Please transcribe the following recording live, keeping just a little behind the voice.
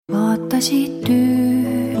vaatasid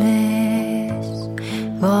üles,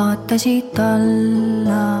 vaatasid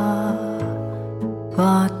alla,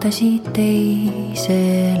 vaatasid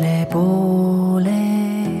teisele poole,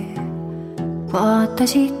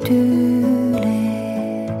 vaatasid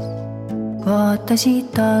üles,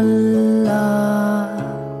 vaatasid alla,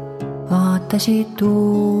 vaatasid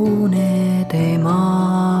unede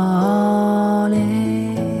maale.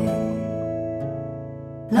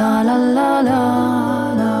 La la la la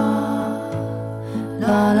la,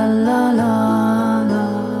 la la la la la,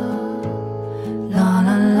 la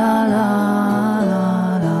la la la la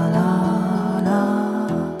la la la.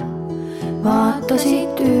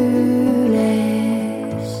 Vaatasid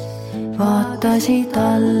üles, vaatasid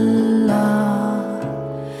alla,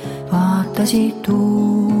 vaatasid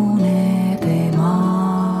unede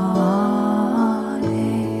maale.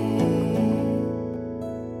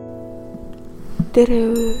 Tere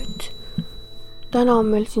ööd! Täna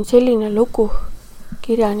on meil siin selline lugu,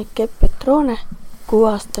 kirjanik Petrone,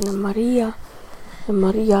 6-aastane Maria ja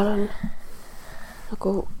Marial on,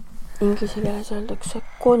 nagu inglise keeles öeldakse,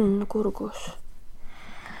 konn kurgus.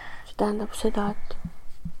 See tähendab seda, et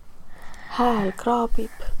hääl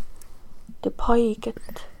kraabib, teeb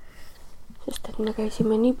haiget, sest et me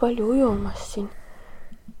käisime nii palju ujumas siin,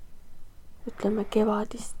 ütleme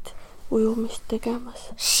kevadist ujumist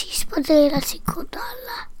tegemas. Siis ma neelasin konna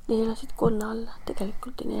alla. Neelasid konna alla,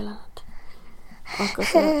 tegelikult ei neelanud. Aga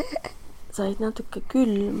sa said natuke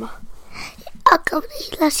külma. Aga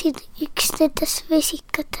neelasin üks nendest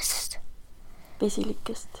vesikatest.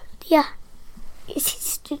 Vesilikest? Jah. Ja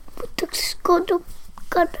siis nüüd muutuks konnu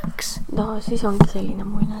kannaks. No siis ongi selline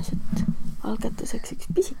muinasjutt. Algatuseks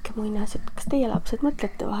üks pisike muinasjutt. Kas teie lapsed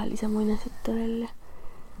mõtlete vahel ise muinasjuttu välja?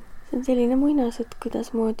 See on selline muinasjutt,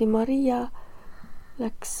 kuidas moodi Maria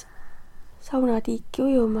läks saunatiiki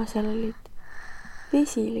ujuma, seal olid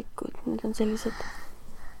vesilikud, need on sellised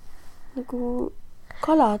nagu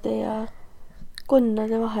kalade ja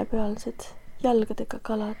konnade vahepealsed jalgadega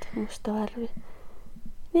kalad, musta värvi.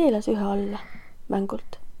 Neelas ühe alla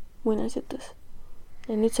mängult muinasjutus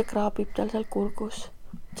ja nüüd see kraabib tal seal kurgus.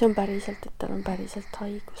 See on päriselt, et tal on päriselt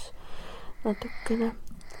haigus natukene.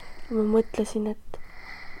 Ma mõtlesin, et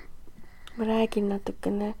ma räägin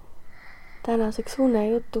natukene tänaseks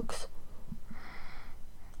unejutuks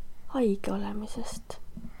haige olemisest.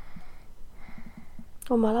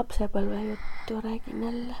 Oma lapsepõlve juttu räägin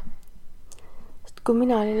jälle. Sest kui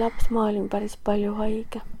mina olin laps, ma olin päris palju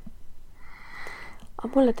haige. Aga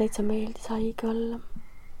mulle täitsa meeldis haige olla.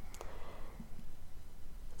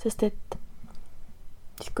 Sest et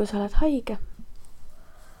siis kui sa oled haige,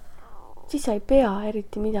 siis sa ei pea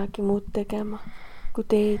eriti midagi muud tegema, kui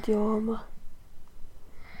teed jooma.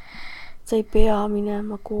 Sa ei pea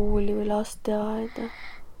minema kooli või lasteaeda.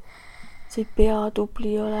 Sa ei pea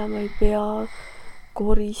tubli olema, ei pea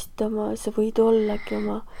koristama. Sa võid ollagi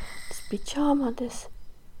oma pidžaamades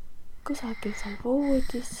kusagil seal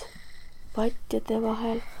voodis, patjade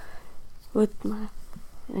vahel, võtma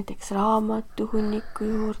näiteks raamatuhunniku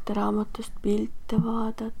juurde, raamatust pilte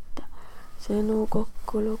vaadata, sõnu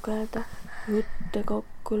kokku lugeda, jutte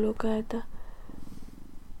kokku lugeda.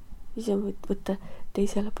 Siis võid võtta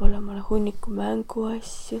teisele poole omale hunniku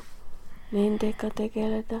mänguasju, nendega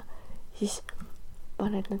tegeleda, siis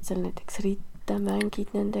paned nad seal näiteks ritta,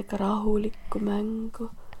 mängid nendega rahulikku mängu.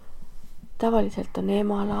 Tavaliselt on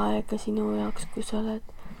emal aega sinu jaoks, kui sa oled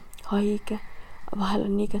haige. Vahel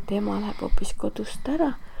on nii, et ema läheb hoopis kodust ära,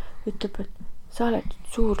 ütleb, et sa oled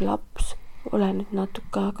suur laps, ole nüüd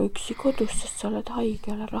natuke aega üksi kodus, sest sa oled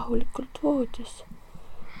haige, ole rahulikult voodis.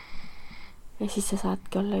 Ja siis sa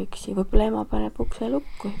saadki olla üksi. Võib-olla ema paneb ukse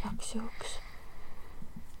lukku igaks juhuks.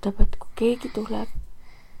 Ütleb, et kui keegi tuleb,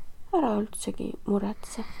 ära üldsegi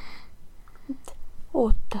muretse.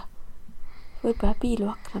 Oota. Võib-olla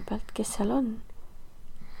piiluakna pealt, kes seal on.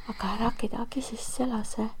 Aga ära kedagi sisse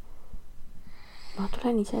lase. Ma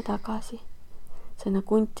tulen ise tagasi. See on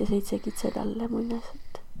nagu hunt ja 7 kitse talle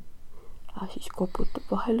muinasjutt. Aga siis koputab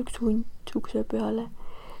vahel üks hunt ukse peale.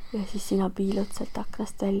 Ja siis sina piilud sealt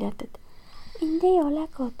aknast välja, et mind ei ole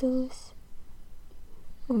kodus.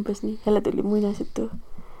 Umbes nii. Jälle tuli muinasjutu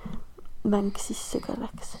mäng sisse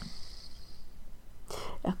korraks.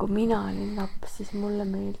 Ja kui mina olin laps, siis mulle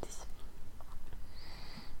meeldis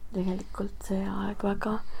tegelikult see aeg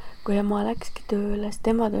väga, kui ema läkski tööle, sest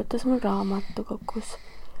ema töötas mul raamatukogus.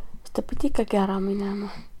 Sest ta pidi ikkagi ära minema.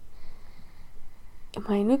 Ja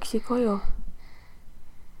ma jäin üksi koju.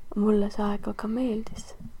 Mulle see aeg väga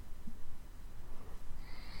meeldis.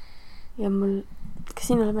 Ja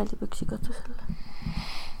kas sinule meeldib üksi kodus olla?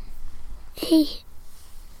 Ei.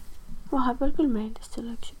 Vahepeal küll meeldis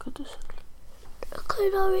selle üksi kodus olla. aga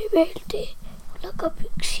enam ei meeldi. Mul hakkab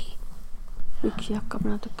Üksi hakkab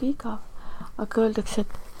natuke igav. Aga öeldakse,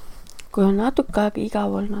 et kui on natuke aega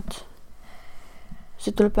igav olnud,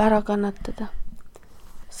 see tuleb ära kannatada,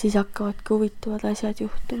 siis hakkavadki huvitavad asjad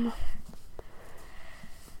juhtuma.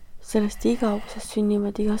 Sellest igavusest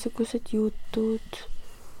sünnivad igasugused jutud.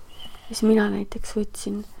 Siis mina näiteks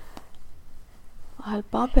võtsin vahel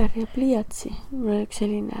paberi ja pliiatsi. Mul oli üks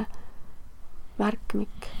selline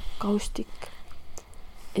märkmik, kaustik.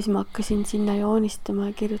 Ja siis ma hakkasin sinna joonistama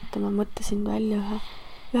ja kirjutama, mõtlesin välja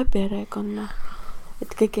ühe perekonna.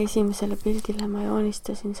 Et kõige esimesele pildile ma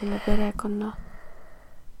joonistasin selle perekonna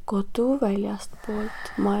kodu väljast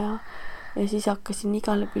poolt maja ja siis hakkasin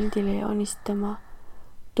igale pildile joonistama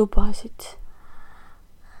tubasid.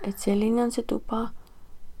 Et selline on see tuba,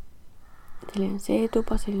 selline on see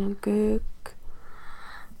tuba, selline on köök.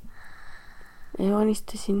 Ja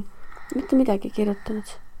joonistasin, mitte midagi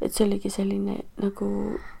kirjutanud, et see oligi selline nagu,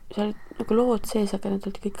 see oli nagu lood sees, aga need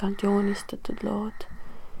olid kõik ainult joonistatud lood.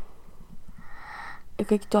 Ja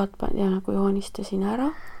kõik toad ja nagu joonistasin ära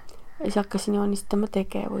ja siis hakkasin joonistama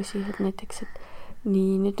tegevusi, et näiteks, et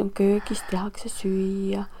nii, nüüd on köögis tehakse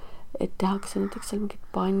süüa, et tehakse näiteks seal mingit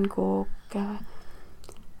pannkooke.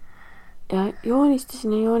 Ja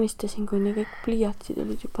joonistasin, kuni kõik pliiatsid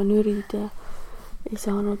olid juba nürid ja ei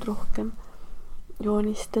saanud rohkem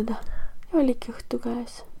joonistada. Ja oligi õhtu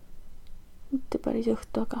käes. Mitte päris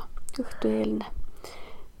õhtu, aga õhtueelne.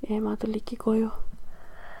 Ja ema tuligi koju.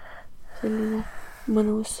 Selline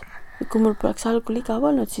mõnus. Ja kui mul poleks algul igav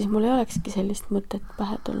olnud, siis mul ei olekski sellist mõtet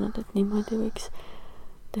pähe tulnud, et niimoodi võiks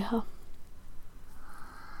teha.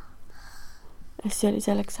 Ja siis oli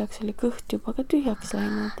selleks ajaks oli kõht juba ka tühjaks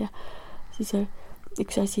läinud ja siis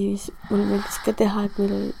üks asi, mis mulle meeldis ka teha, et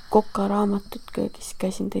meil oli kokaraamatud köögis,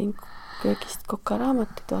 tõin köögist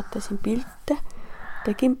kokaraamatud, vaatasin pilte,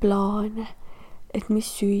 tegin plaane, et mis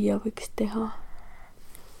süüa võiks teha.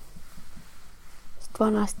 Sest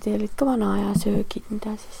vanasti olid ka vana aja söögid,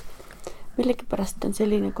 mida siis millegipärast on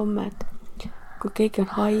selline komme, et kui keegi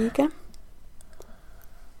on haige,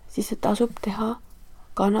 siis tasub teha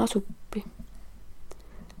kanasuppi.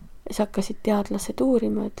 Ja siis hakkasid teadlased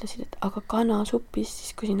uurima ja ütlesid, et aga kanasupis,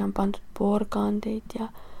 siis kui sinna on pandud porgandeid ja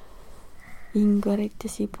ingverit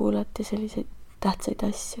ja sibulat ja selliseid tähtsaid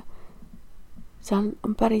asju. Seal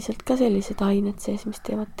on päriselt ka sellised ained sees, mis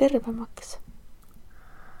teevad tervemaks.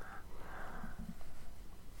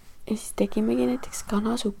 Ja siis tegimegi näiteks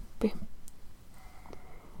kanasuppi.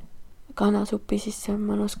 Kanasupi sisse on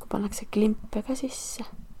mõnus, kui pannakse klimpe ka sisse.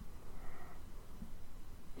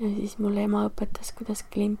 Ja siis mulle ema õpetas, kuidas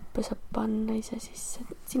klimpe saab panna ise sisse.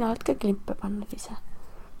 Sina oled ka klimpe pannud ise.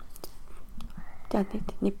 Tead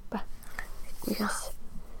neid nippe? Kuidas?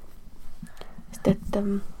 Sest et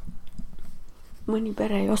mõni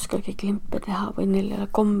pere ei oskagi klimpe teha või neil ei ole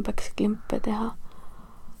kombeks klimpe teha.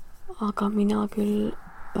 Aga mina küll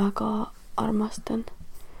väga armastan,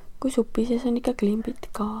 kui supi sees on ikka klimbid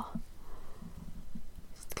ka.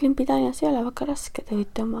 Sest klimbid aines ei ole väga raske, te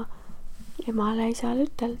võite oma emale ja isale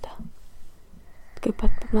ütelda.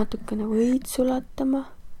 Kõigepealt peab natukene võid sulatama.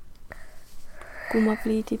 Kuuma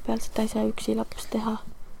pliidi peal, seda ei saa üksi laps teha.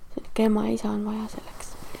 Ka ema ja isa on vaja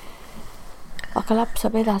selleks. Aga laps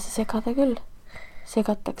saab edasi segada küll.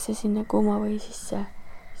 Segatakse sinna kuuma või sisse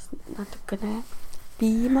natukene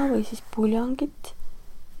piima või siis puljongit.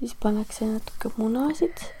 Siis pannakse natuke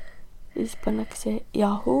munasid. Siis pannakse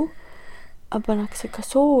jahu. Pannakse ka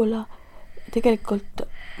soola. Tegelikult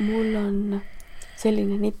mul on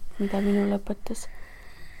selline nipp, mida minul õpetas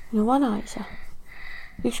minu vanaisa.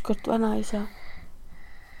 Ükskord vanaisa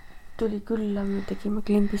tuli külla, me tegime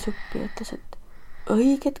klimbisuppi ja ütles, et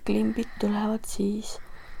õiged klimbid tulevad siis,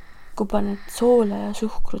 kui paned soola ja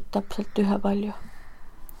suhkrut täpselt ühe palju.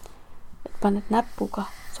 Et paned näpuga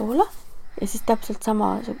soola ja siis täpselt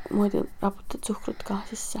sama moodi raputad suhkrut ka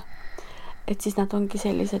sisse. Et siis nad ongi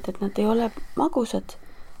sellised, et nad ei ole magusad.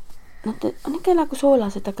 Nad on ikka nagu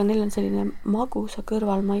soolased, aga neil on selline magusa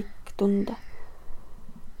kõrvalmaik tunda.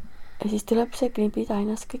 Ja siis tuleb see klimbid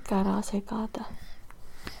ainas kõik ära segada.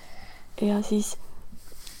 Ja siis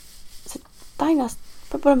see tainast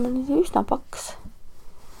peab olema üsna paks.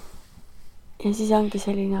 Ja siis ongi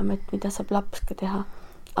selline amet, mida saab laps ka teha.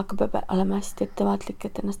 Aga peab olema hästi ettevaatlik,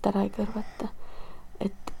 et ennast ära ei kõrvata.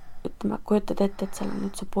 Et ütleme, kujutad ette, et seal on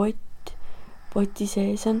nüüd see pott. Poti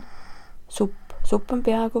sees on supp. Supp on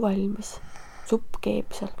peaaegu valmis. Supp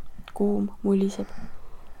keeb seal. Kuum, muliseb.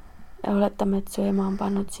 Ja oletame, et su ema on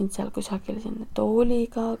pannud sind seal kusagil sinna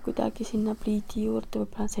tooliga, kuidagi sinna pliidi juurde,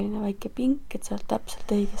 võib-olla on selline väike pink, et seal täpselt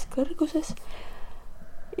õiges kõrguses.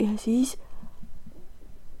 Ja siis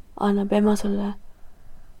annab ema sulle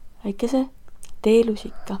väikese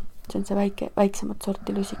teelusika, see on see väiksemat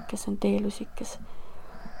sorti lusikas, on teelusikas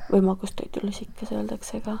või magustoidulusikas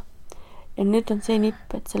öeldakse ka. Ja nüüd on see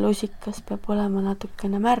nipp, et see lusikas peab olema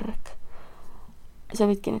natukene märg. Sa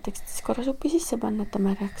võidki näiteks kanasupi sisse panna, et ta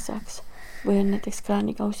märjaks saaks. Või on näiteks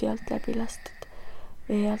kraanikausi alt läbi lastud,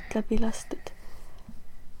 vee alt läbi lastud.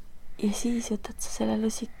 Ja siis võtad sa selle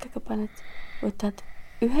lusikaga, võtad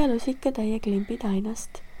ühe lusikatäie klimbi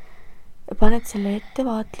tainast ja paned selle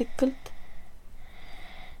ettevaatlikult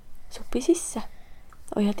supi sisse.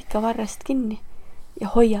 Hoiad ikka varrest kinni ja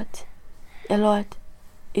hoiad ja loed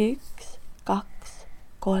 1, 2,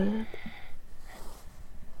 3.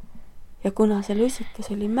 Ja kuna see lusikas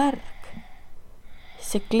oli märg,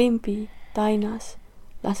 siis see klimbi tainas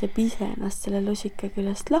laseb ise ennast selle lusika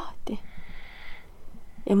küljest lahti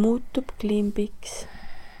ja muutub klimbiks.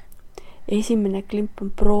 Esimene klimp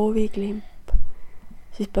on prooviklimp.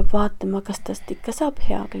 Siis peab vaatama, kas tast ikka saab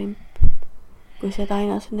hea klimp. Kui see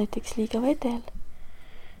tainas on näiteks liiga vedel,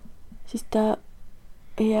 siis ta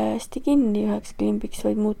ei jää hästi kinni üheks klimbiks,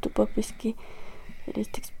 vaid muutub hoopiski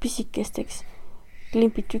sellisteks pisikesteks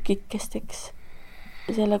klimbitükikesteks.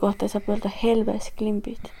 Selle kohta saab öelda helves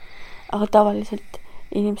klimbid. Aga tavaliselt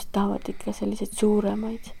inimesed tahavad ikka selliseid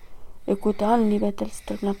suuremaid. Ja kui ta on nii vedel, siis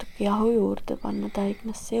tuleb natuke jahu juurde panna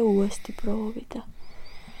taignasse ja uuesti proovida.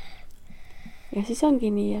 Ja siis ongi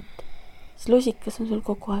nii, et see lusikas on sul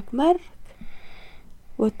kogu aeg märg.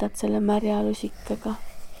 Võtad selle märja lusikaga.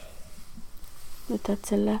 Võtad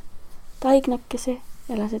selle taignakese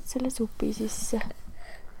ja lased selle supi sisse.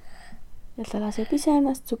 Ja ta laseb ise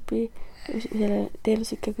ennast supi selle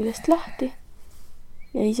teelusika küljest lahti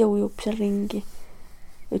ja ise ujub seal ringi.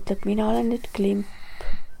 Ütleb, mina olen nüüd klimp.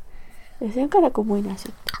 Ja see on ka nagu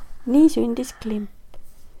muinasjutt. Nii sündis klimp.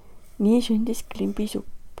 Nii sündis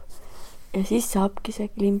klimbisupp. Ja siis saabki see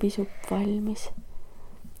klimbisupp valmis.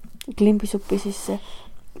 Klimbisuppi siis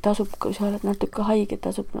tasub, kui sa oled natuke haige,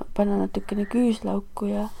 tasub panna natukene küüslauku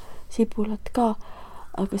ja sibulat ka.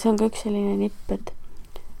 Aga see on ka üks selline nipp, et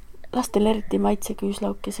lastel eriti maitse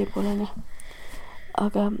küüslauk ja sibulane.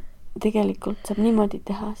 Aga tegelikult saab niimoodi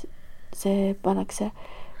teha. See pannakse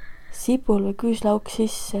sibul või küüslauk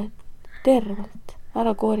sisse tervelt,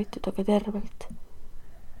 ära kooritud, aga tervelt.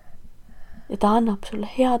 Ja ta annab sulle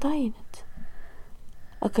head ained.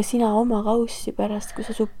 Aga sina oma kaussi pärast, kui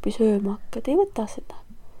sa suppi sööma hakkad, ei võta seda.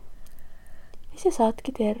 Ja sa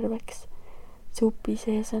saadki terveks. Supi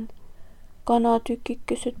sees on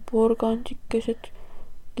kanatükikesed, porgandikesed,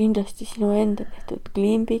 kindlasti sinu enda tehtud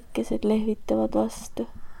klimbikesed lehvitavad vastu.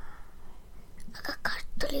 Aga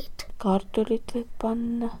kartulid? Kartulit võib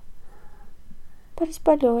panna. Päris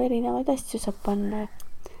palju erinevaid asju saab panna.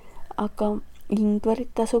 Aga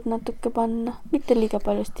ingverit tasub natuke panna. Mitte liiga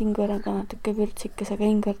paljust ingver on ka natuke vürtsikas, aga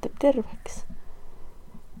ingver teeb terveks.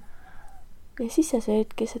 Ja siis sa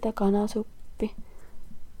söödki seda kanasuppi.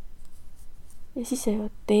 Ja siis sa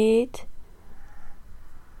jood teed.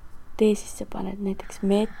 Tee sisse paned näiteks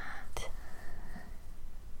mett.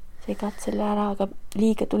 Segad selle ära, aga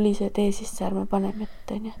liiga tulise tee sisse ärme pane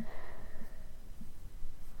mett, on ju.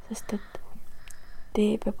 Sest et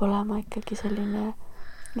tee peab olema ikkagi selline,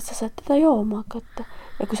 et sa saad teda jooma hakata.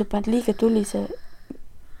 Ja kui sa paned liiga tulise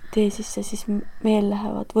tee sisse, siis meil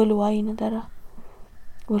lähevad võluained ära.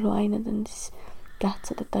 Võluained on siis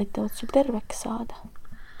tähtsad, et aitavad sul terveks saada.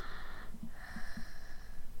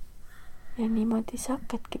 Ja niimoodi sa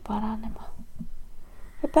hakkadki paranema.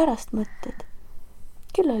 Ja pärast mõtled,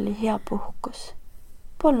 küll oli hea puhkus.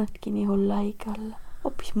 Polnudki nii hull haige olla.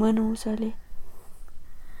 Hoopis mõnus oli.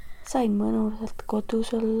 Sain mõnusalt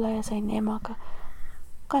kodus olla ja sain emaga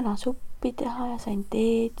kanasuppi teha ja sain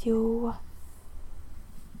teed juua.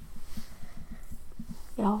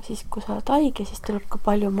 Ja siis, kui sa oled haige, siis tuleb ka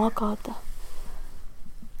palju magada.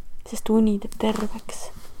 Sest uni teeb terveks.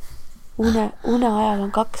 Une ajal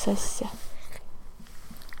on 2 asja.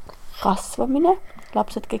 Kasvamine.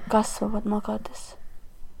 Lapsed kõik kasvavad magades.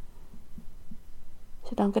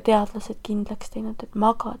 Seda on ka teadlased kindlaks teinud, et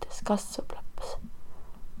magades kasvab laps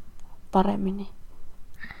paremini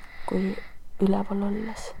kui üleval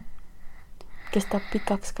olles. Kes tahab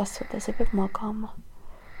pikaks kasvada, see peab magama.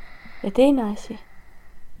 Ja teine asi,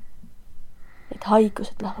 et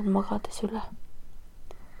haigused lähevad magades üle.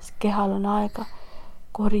 Sest kehal on aega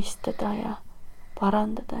koristada ja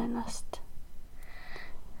parandada ennast.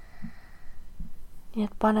 Nii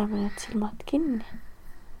et paneme need silmad kinni.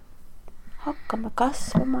 Hakkame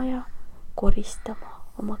kasvama ja koristama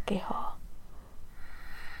oma keha.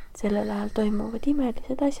 Sellel ajal toimuvad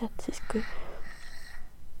imelised asjad, siis kui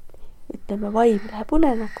ütleme, vaim läheb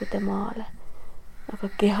unenäkude maale, aga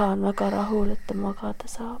keha on väga rahul, et ta magada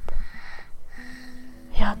saab.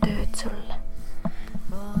 Head ööd sulle!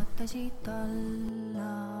 vaatasid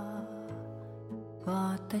alla,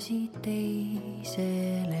 vaatasid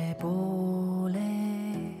teisele poole,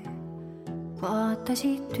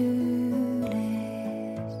 vaatasid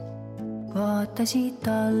üles, vaatasid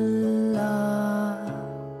alla,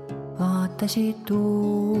 vaatasid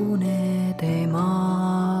unede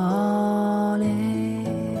maale.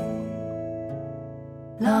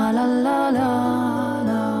 La la la la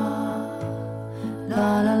la, la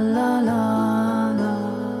la la la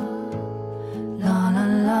la, la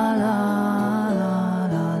la la la la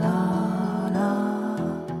la la la.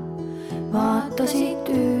 Vaatasid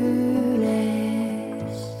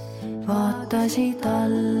üles, vaatasid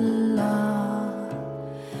alla,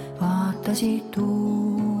 vaatasid